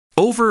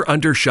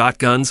Over-under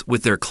shotguns,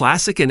 with their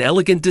classic and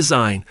elegant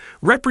design,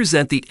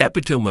 represent the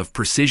epitome of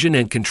precision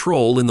and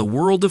control in the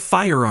world of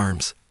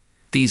firearms.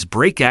 These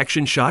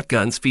break-action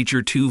shotguns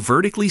feature two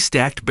vertically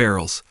stacked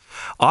barrels,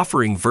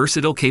 offering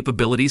versatile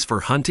capabilities for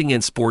hunting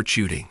and sport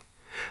shooting.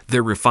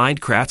 Their refined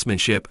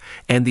craftsmanship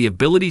and the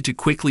ability to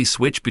quickly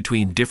switch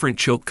between different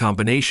choke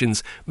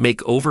combinations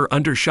make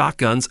over-under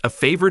shotguns a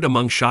favorite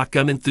among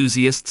shotgun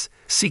enthusiasts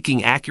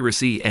seeking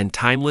accuracy and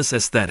timeless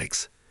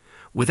aesthetics.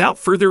 Without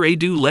further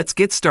ado, let's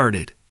get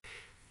started.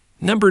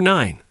 Number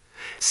 9.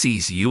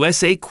 C's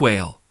USA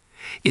Quail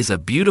is a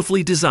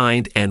beautifully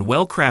designed and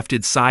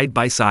well-crafted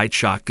side-by-side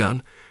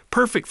shotgun,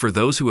 perfect for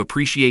those who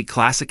appreciate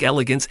classic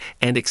elegance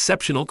and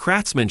exceptional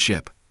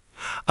craftsmanship.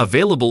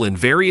 Available in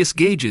various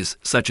gauges,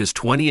 such as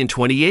 20 and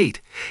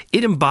 28,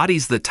 it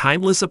embodies the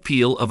timeless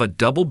appeal of a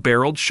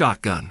double-barreled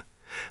shotgun.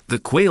 The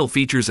Quail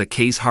features a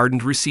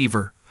case-hardened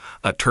receiver,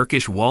 a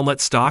Turkish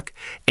walnut stock,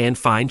 and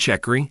fine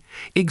checkering,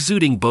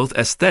 exuding both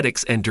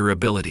aesthetics and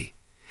durability.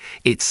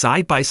 Its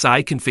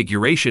side-by-side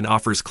configuration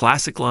offers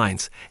classic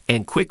lines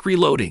and quick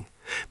reloading,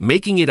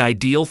 making it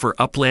ideal for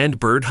upland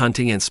bird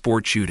hunting and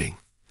sport shooting.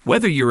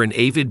 Whether you're an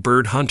avid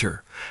bird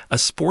hunter, a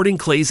sporting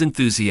clays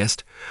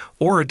enthusiast,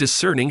 or a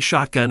discerning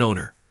shotgun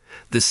owner,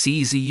 the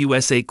CZ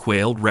USA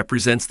Quail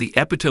represents the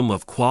epitome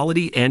of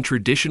quality and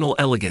traditional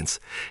elegance,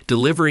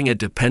 delivering a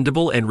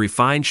dependable and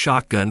refined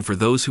shotgun for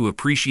those who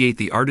appreciate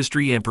the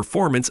artistry and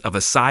performance of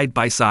a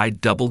side-by-side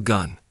double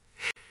gun.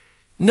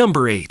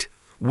 Number 8.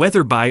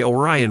 Weatherby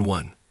Orion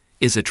 1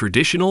 is a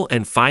traditional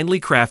and finely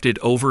crafted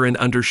over and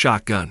under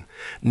shotgun,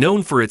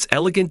 known for its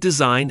elegant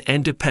design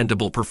and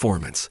dependable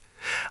performance.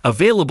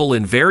 Available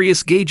in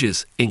various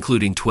gauges,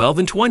 including 12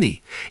 and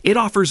 20, it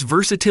offers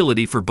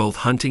versatility for both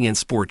hunting and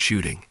sport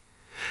shooting.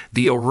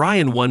 The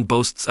Orion 1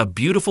 boasts a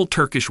beautiful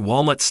Turkish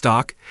walnut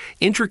stock,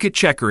 intricate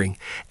checkering,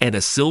 and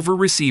a silver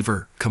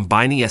receiver,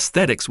 combining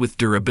aesthetics with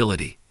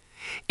durability.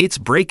 Its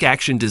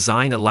break-action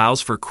design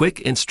allows for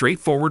quick and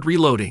straightforward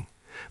reloading,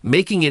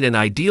 making it an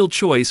ideal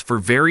choice for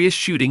various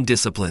shooting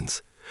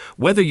disciplines.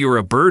 Whether you're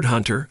a bird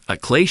hunter, a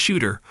clay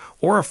shooter,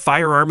 or a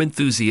firearm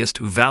enthusiast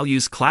who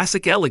values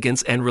classic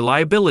elegance and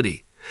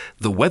reliability,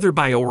 the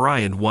Weatherby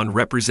Orion 1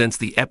 represents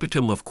the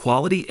epitome of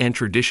quality and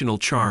traditional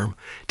charm,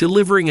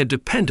 delivering a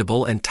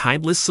dependable and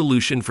timeless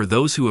solution for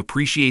those who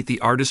appreciate the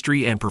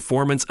artistry and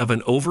performance of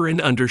an over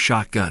and under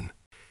shotgun.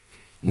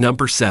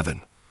 Number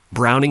 7.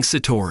 Browning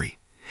Citori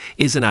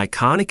is an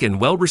iconic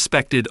and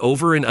well-respected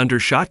over and under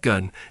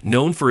shotgun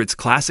known for its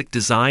classic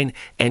design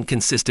and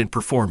consistent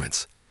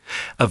performance.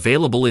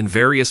 Available in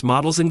various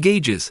models and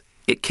gauges,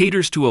 it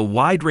caters to a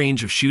wide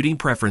range of shooting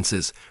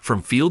preferences,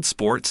 from field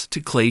sports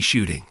to clay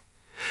shooting.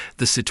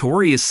 The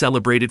Citori is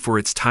celebrated for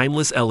its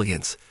timeless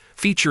elegance,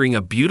 featuring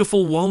a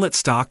beautiful walnut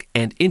stock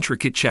and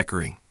intricate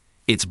checkering.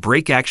 Its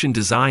break-action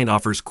design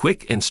offers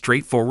quick and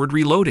straightforward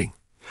reloading,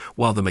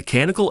 while the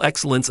mechanical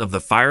excellence of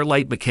the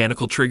Firelight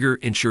mechanical trigger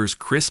ensures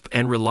crisp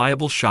and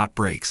reliable shot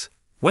breaks.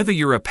 Whether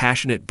you're a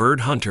passionate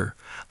bird hunter,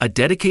 a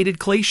dedicated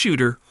clay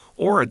shooter,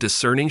 or a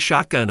discerning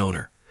shotgun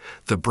owner,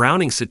 the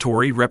Browning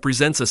Citori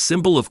represents a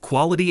symbol of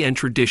quality and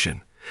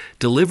tradition,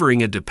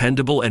 delivering a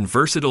dependable and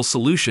versatile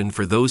solution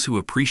for those who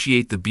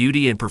appreciate the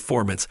beauty and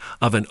performance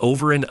of an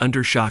over and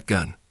under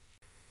shotgun.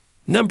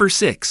 Number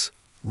 6.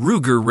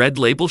 Ruger Red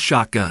Label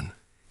Shotgun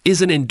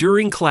is an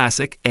enduring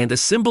classic and a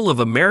symbol of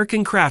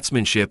American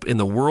craftsmanship in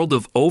the world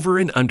of over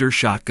and under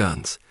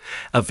shotguns.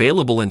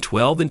 Available in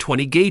 12 and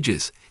 20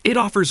 gauges, it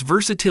offers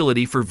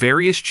versatility for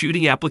various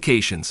shooting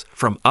applications,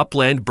 from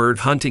upland bird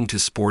hunting to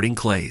sporting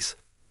clays.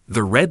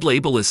 The Red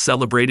Label is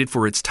celebrated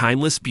for its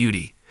timeless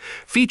beauty,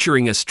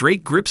 featuring a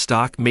straight grip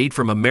stock made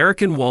from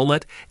American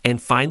walnut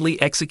and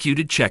finely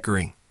executed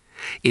checkering.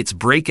 Its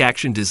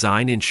break-action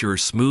design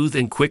ensures smooth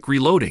and quick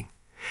reloading,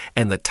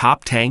 and the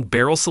top tang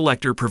barrel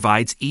selector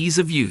provides ease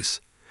of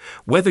use.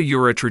 Whether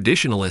you're a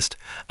traditionalist,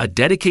 a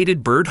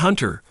dedicated bird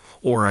hunter,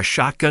 or a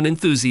shotgun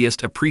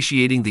enthusiast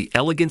appreciating the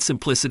elegant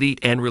simplicity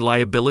and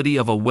reliability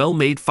of a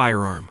well-made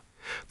firearm,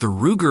 the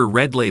Ruger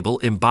Red Label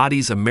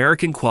embodies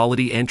American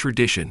quality and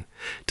tradition,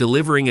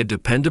 delivering a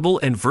dependable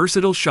and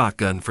versatile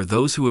shotgun for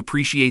those who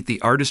appreciate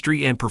the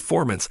artistry and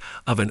performance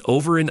of an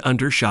over and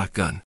under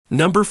shotgun.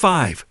 Number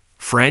 5.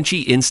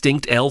 Franchi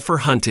Instinct L for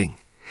hunting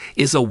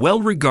is a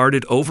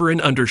well-regarded over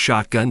and under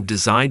shotgun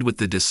designed with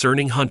the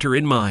discerning hunter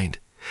in mind.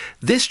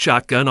 This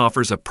shotgun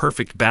offers a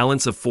perfect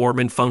balance of form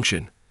and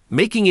function,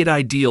 making it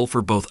ideal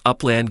for both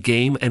upland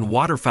game and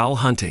waterfowl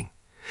hunting.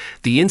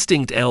 The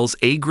Instinct L's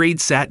A-grade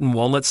satin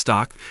walnut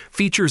stock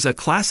features a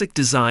classic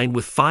design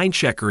with fine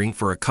checkering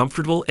for a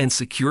comfortable and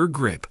secure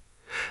grip.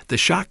 The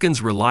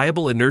shotgun's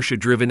reliable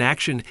inertia-driven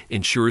action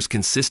ensures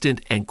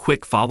consistent and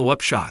quick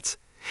follow-up shots,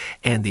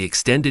 and the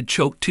extended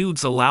choke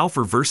tubes allow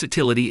for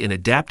versatility in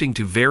adapting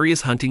to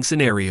various hunting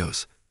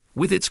scenarios.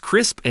 With its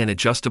crisp and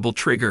adjustable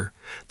trigger,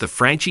 the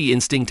Franchi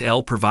Instinct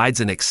L provides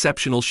an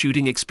exceptional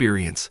shooting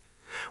experience.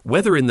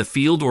 Whether in the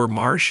field or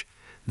marsh,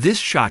 this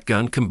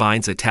shotgun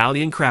combines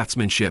Italian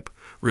craftsmanship,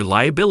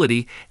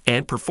 reliability,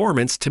 and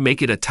performance to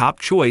make it a top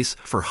choice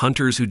for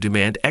hunters who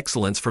demand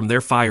excellence from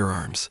their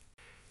firearms.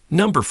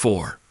 Number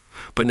 4.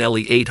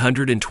 Benelli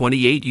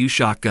 828U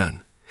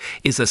Shotgun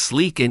is a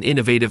sleek and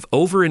innovative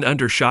over and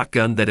under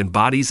shotgun that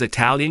embodies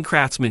Italian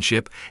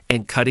craftsmanship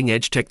and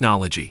cutting-edge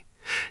technology.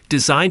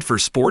 Designed for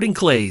sporting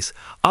clays,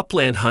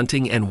 upland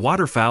hunting, and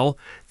waterfowl,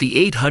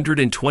 the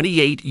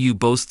 828U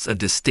boasts a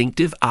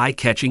distinctive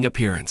eye-catching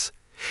appearance.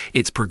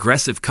 Its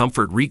progressive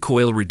comfort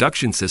recoil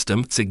reduction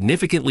system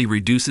significantly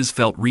reduces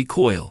felt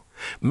recoil,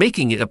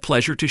 making it a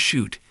pleasure to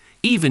shoot,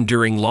 even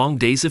during long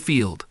days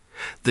afield.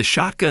 The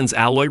shotgun's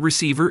alloy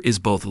receiver is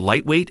both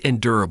lightweight and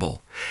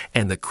durable,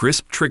 and the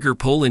crisp trigger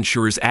pull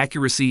ensures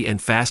accuracy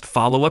and fast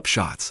follow-up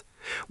shots.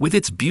 With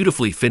its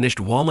beautifully finished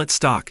walnut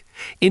stock,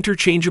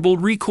 interchangeable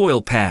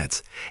recoil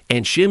pads,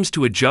 and shims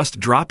to adjust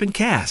drop and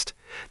cast,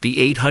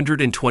 the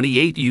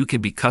 828U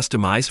can be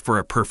customized for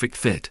a perfect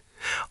fit,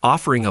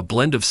 offering a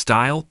blend of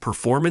style,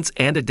 performance,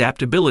 and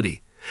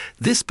adaptability.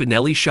 This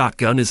Benelli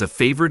shotgun is a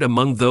favorite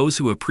among those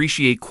who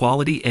appreciate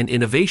quality and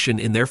innovation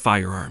in their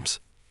firearms.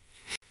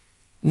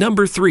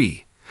 Number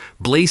 3.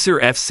 Blaser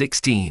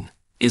F16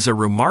 is a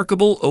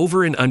remarkable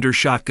over and under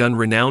shotgun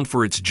renowned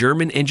for its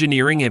German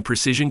engineering and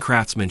precision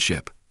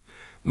craftsmanship.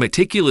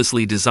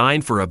 Meticulously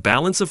designed for a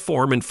balance of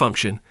form and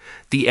function,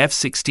 the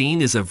F16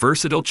 is a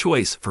versatile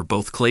choice for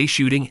both clay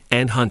shooting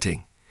and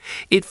hunting.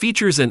 It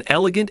features an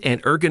elegant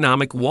and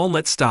ergonomic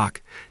walnut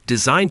stock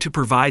designed to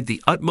provide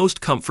the utmost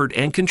comfort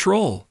and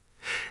control.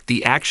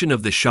 The action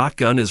of the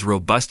shotgun is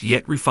robust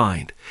yet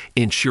refined,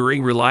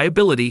 ensuring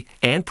reliability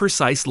and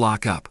precise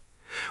lockup.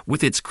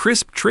 With its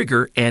crisp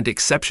trigger and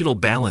exceptional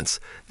balance,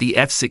 the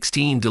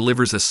F16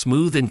 delivers a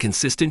smooth and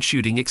consistent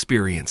shooting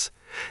experience.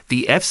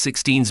 The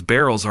F16's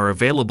barrels are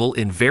available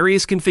in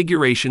various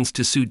configurations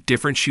to suit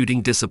different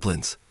shooting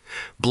disciplines.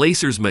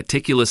 Blaser's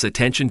meticulous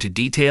attention to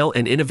detail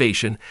and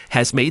innovation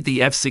has made the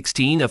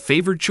F16 a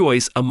favored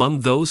choice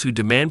among those who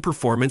demand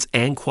performance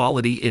and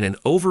quality in an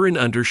over and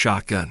under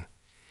shotgun.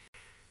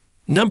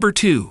 Number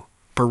 2.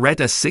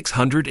 Beretta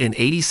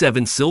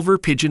 687 Silver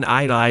Pigeon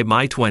II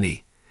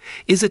My-20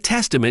 is a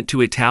testament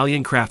to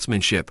Italian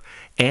craftsmanship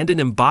and an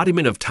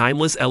embodiment of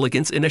timeless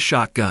elegance in a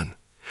shotgun.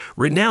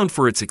 Renowned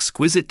for its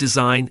exquisite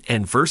design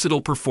and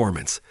versatile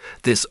performance,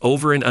 this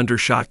over and under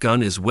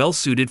shotgun is well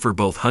suited for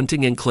both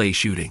hunting and clay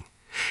shooting.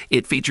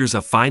 It features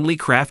a finely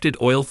crafted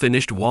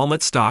oil-finished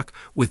walnut stock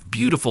with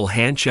beautiful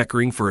hand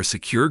checkering for a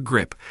secure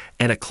grip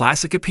and a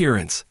classic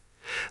appearance.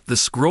 The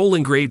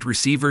scroll-engraved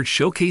receiver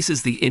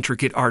showcases the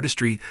intricate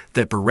artistry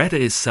that Beretta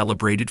is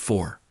celebrated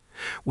for.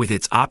 With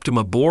its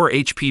Optima bore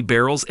HP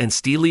barrels and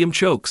stellium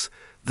chokes,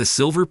 the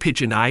Silver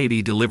Pigeon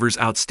II delivers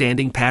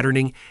outstanding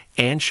patterning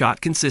and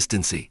shot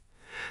consistency.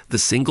 The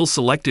single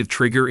selective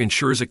trigger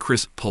ensures a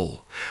crisp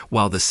pull,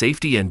 while the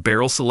safety and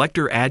barrel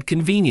selector add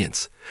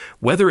convenience.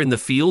 Whether in the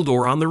field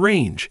or on the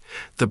range,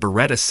 the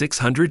Beretta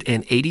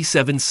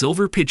 687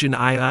 Silver Pigeon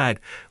II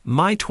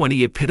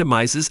My-20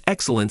 epitomizes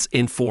excellence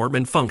in form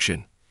and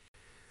function.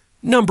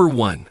 Number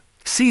 1.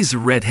 Seize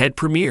Redhead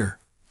Premier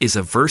is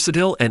a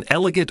versatile and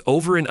elegant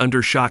over and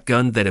under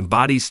shotgun that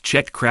embodies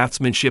checked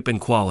craftsmanship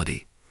and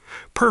quality.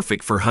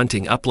 Perfect for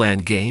hunting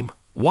upland game,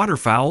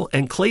 waterfowl,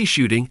 and clay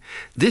shooting,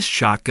 this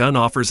shotgun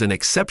offers an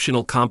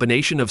exceptional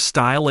combination of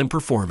style and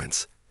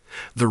performance.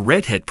 The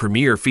Redhead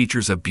Premier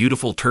features a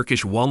beautiful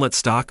Turkish walnut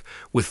stock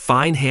with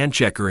fine hand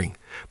checkering,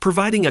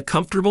 providing a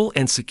comfortable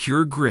and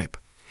secure grip.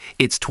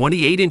 Its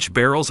 28-inch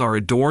barrels are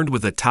adorned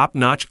with a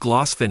top-notch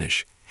gloss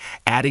finish,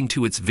 adding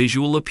to its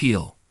visual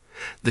appeal.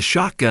 The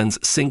shotgun's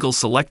single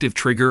selective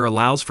trigger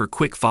allows for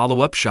quick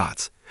follow-up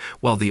shots,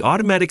 while the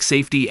automatic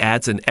safety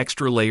adds an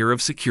extra layer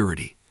of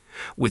security.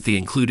 With the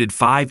included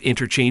 5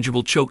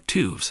 interchangeable choke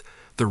tubes,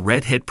 the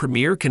Redhead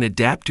Premier can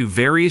adapt to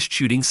various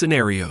shooting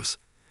scenarios.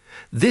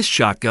 This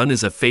shotgun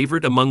is a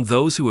favorite among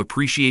those who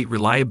appreciate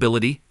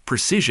reliability,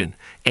 precision,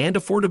 and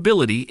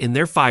affordability in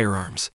their firearms.